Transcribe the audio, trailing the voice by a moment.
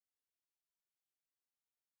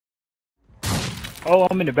Oh,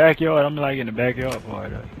 I'm in the backyard. I'm like in the backyard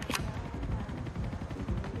part.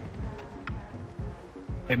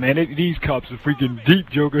 Hey man, these cops are freaking deep,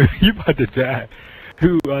 Joker. You about to die.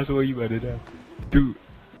 Dude, I swear you about to die. Dude,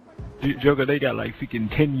 Joker, they got like freaking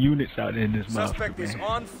 10 units out in this motherfucker. Suspect is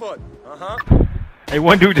on foot. Hey,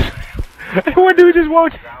 one dude just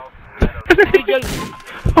walked.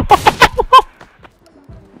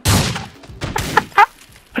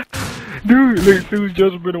 Dude, look, dude,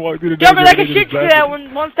 Joseph Brenner walked through the door. Joker, they can shoot you that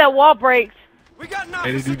once that wall breaks. We got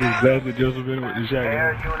nothing. Hey, this dude just blasted Joseph Brenner with the shotgun.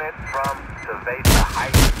 Air unit from Cerveza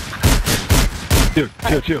Heights.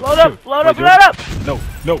 Chill. Load up.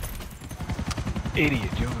 No.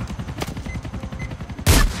 Idiot, Joker.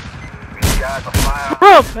 These guys are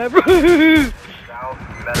fire. Bro. South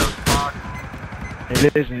Meadows Park. Hey,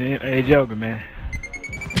 listen, hey, Joker, man.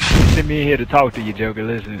 Send me in here to talk to you, Joker.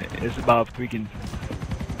 Listen, it's about freaking.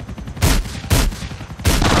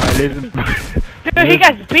 Alright, listen. Dude, he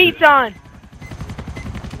got his beats on.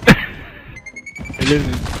 Hey,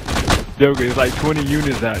 listen, Joker, it's like 20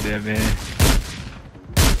 units out there, man.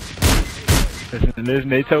 Listen,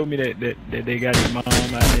 they told me that they got his mom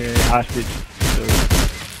out there hostage. So.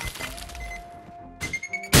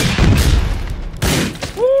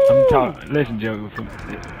 I'm talking. Listen, Joker, from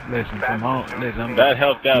home. Listen, that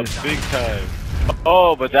helped out big time.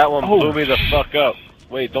 Oh, but that one blew me the fuck up.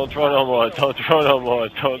 Wait, don't throw no more.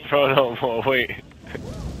 Wait.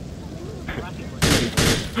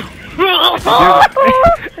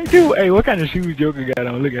 Dude, hey, what kind of shoes Joker got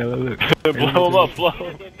on? Look at her, look. Blow him up, blow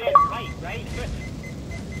him.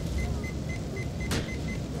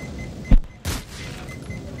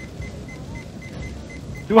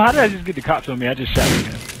 Dude, how did I just get the cops on me? I just shot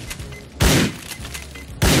him.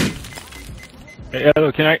 Hey,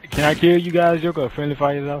 hello, can I kill you guys, Joker? Friendly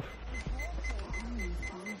fires off?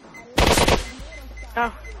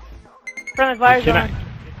 No. Friendly fire's on.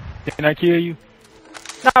 Can I kill you?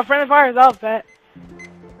 No, friendly fire's off, Pat.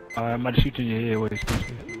 I'm about to shoot you in your head with this.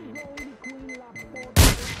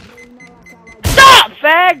 Stop,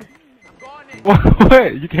 fag!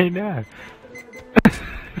 What? You can't die.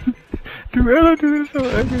 Dude, hello, dude, it's so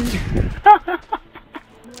ugly.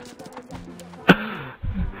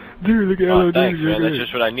 Dude, look at hello, thanks, dude. man. That's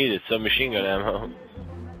just what I needed. Some machine gun ammo.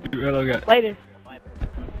 Dude, hello, got. Later.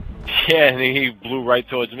 Yeah, and he blew right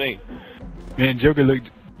towards me. Man, Joker looked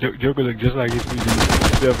just like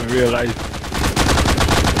himself in real life.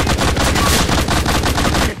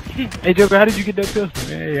 Hey, Joker, how did you get that pistol,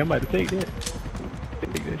 man? Hey, I'm about to take that.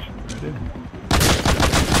 Take that shit right there.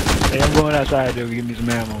 Hey, I'm going outside, Joker. Give me some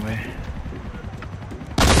ammo, man.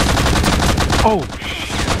 Oh, shit.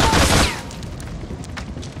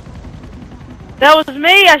 That was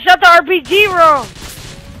me. I shot the RPG wrong.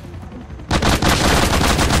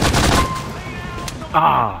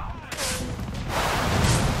 Ah.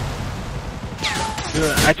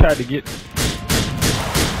 Dude, I tried to get.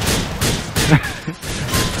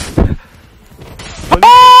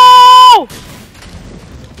 Oh!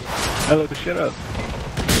 Hello, shut up.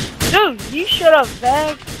 Dude, you shut up,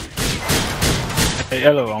 fag. Hey,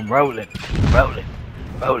 hello, I'm rolling.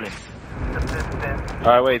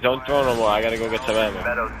 Alright, wait, don't throw no more. I gotta go get some ammo.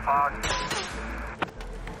 Meadows Park.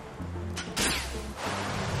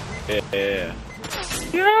 Yeah. Yeah.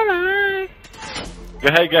 Go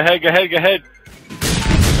ahead.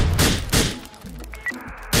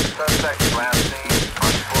 Suspect last seen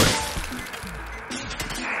on foot.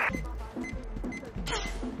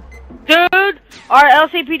 Dude, our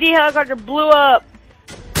LCPD helicopter blew up.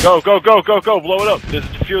 Go, blow it up. There's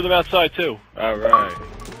a few of them outside too. Alright.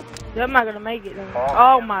 I'm not gonna make it.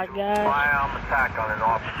 Oh my god. Firearm attack on an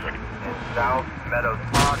officer in South Meadows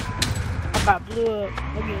Park. I got blew up.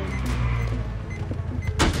 Look at it.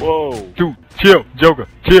 Whoa. Dude, chill, Joker,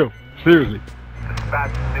 chill. Seriously.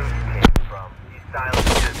 Dispatch news came from East Island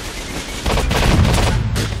City.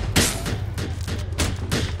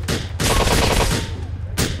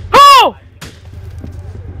 Oh!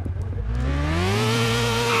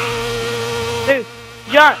 Dude,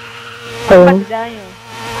 John. I'm about to die, you know.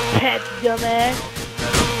 Pet, dumbass.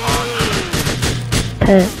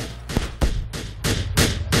 Pet.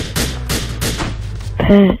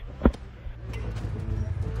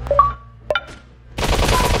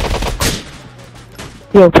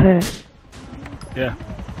 Yo, Pat. Yeah.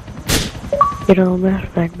 Get your own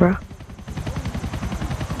mask back, bro.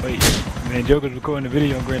 Wait, man, Joker's recording the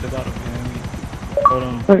video on Grand Theft Auto, man. Hold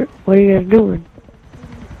on. What are you guys doing?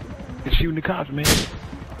 It's shooting the cops, man.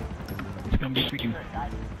 It's gonna be freaking.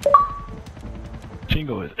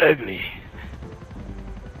 Chingo is ugly.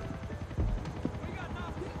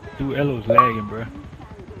 Dude, Elo's lagging, bro.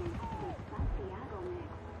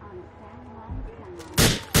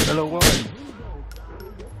 Hello, what are you?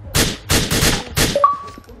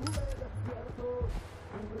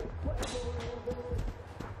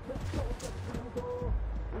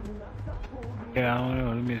 Yeah, I don't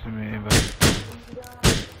know. Let me see, man.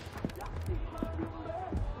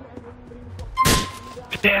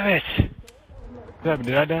 Damn it! What happened?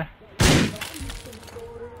 Did I die?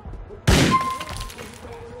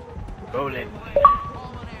 Rolling.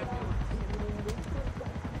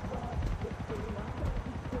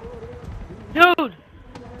 Dude!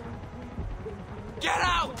 Get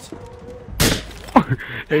out!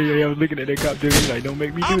 Hey, I was looking at that cop dude. He's like, don't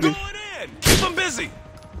make me do this. I'm going in! Keep him busy!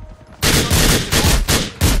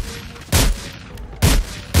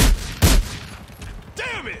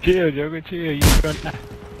 Damn it! Chill, Joker, chill. You gonna die.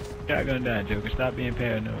 You're not gonna die, Joker. Stop being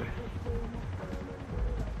paranoid.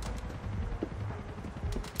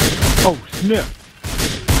 Oh, snap!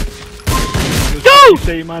 Dude! You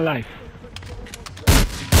saved my life.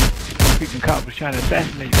 Freaking cop was trying to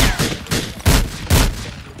assassinate me.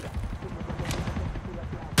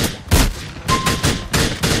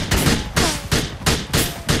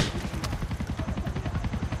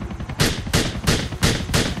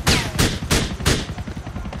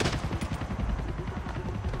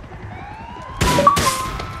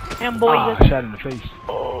 And boy, Shot in the face.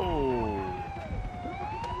 Oh.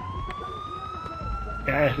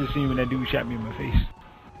 I actually seen when that dude shot me in my face.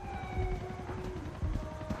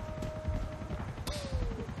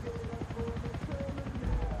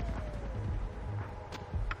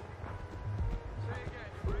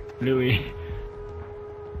 Louis.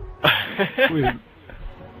 Who is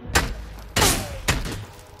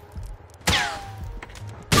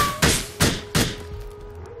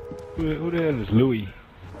who the hell is Louis?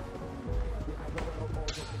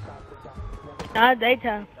 not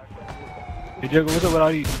daytime. Hey Joker, what's up with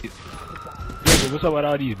all these? Joker, what's up with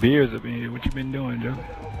all these beers up in here? What you been doing, Joker?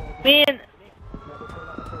 Man,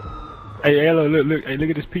 Hey, hello, look, hey,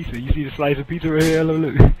 look at this pizza. You see the slice of pizza right here? Hello,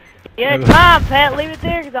 look. yeah, Hello. come on, Pat, leave it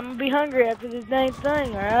there, cause I'm gonna be hungry after this dang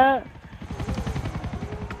thing, alright?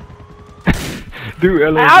 Dude,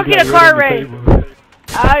 hello. I'll just get a like car right on the ready. table.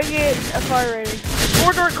 I'll get a car ready.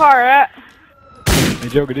 4-door car, alright? Hey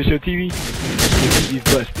Joker, this your TV? Your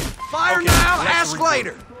TV's busted. Fire now, ask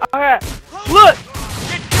later! Alright. Look!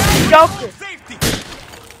 Joker! Safety!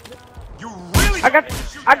 You really I got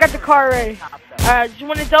the car ready. Just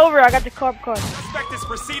when it's over, I got the car. suspect is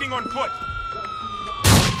proceeding on foot.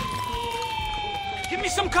 Give me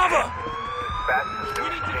some cover! Fastest to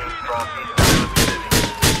escape from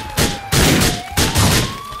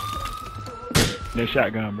east. That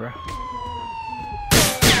shotgun, bro.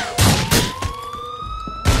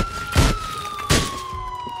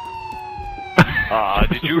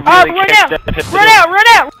 Did you really Run catch out! that? Run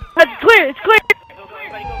out! It's clear, it's clear!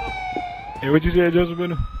 Hey, what you said,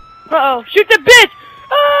 Josephina? Uh-oh, shoot the bitch!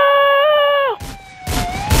 Oh!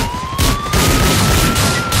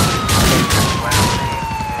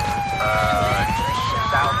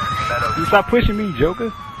 You stop pushing me,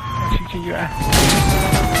 Joker. Shoot you in your eye.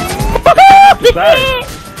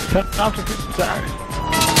 Turn off the freaking sirens.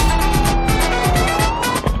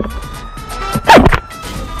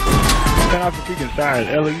 Turn off the freaking sirens.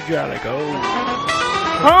 Ella, you drive like, oh.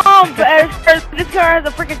 This car has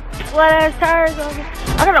a freaking flat ass tires on it.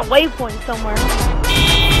 I got a waypoint somewhere.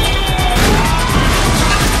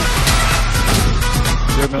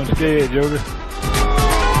 Joker, I'm scared, Joker.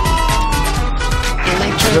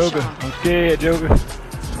 Joker, I'm scared, Joker.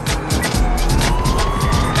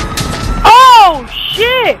 Oh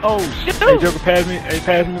shit! Oh shit! Hey, Joker, pass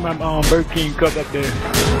me my Burger King cup up there.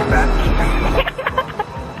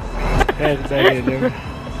 Pass it back here, Joker.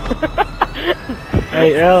 Hey,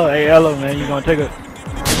 Ella, man, you gonna take us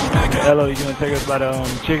by the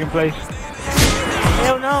chicken place?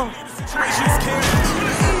 Hell no.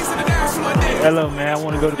 Hey, Ella, man, I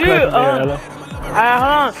wanna go to Dude, Clutch there, Ella. Hold on.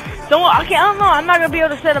 I don't know. I'm not gonna be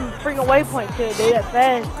able to set a freaking waypoint to it, dude. That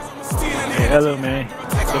fast. Hey, Ella, man,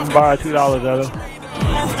 let me borrow $2, Ella.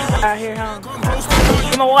 Alright, here, hold on.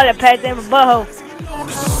 Get my wallet, Pat. Damn, my butthole.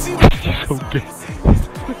 Okay.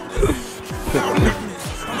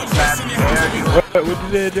 What you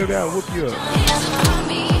said, Joker? I'll whoop you up.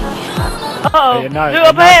 Uh-oh. Hey, Dude,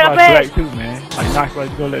 I'm bad. black too, man. Like Knoxville, you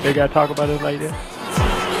gonna let that guy talk about us like that?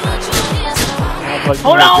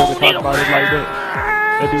 Hold on, talk nigga. about us like that.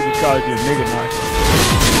 That dude just called you a nigga, Knoxville.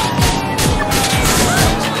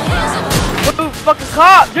 Move, fucking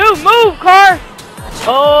car. Dude, move, car.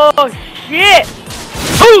 Oh, shit.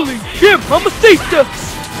 Holy shit, mamacita.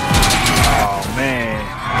 Oh, man.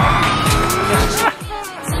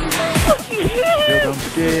 Joker, I'm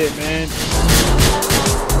scared, man.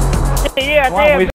 Yeah, I Why tell you.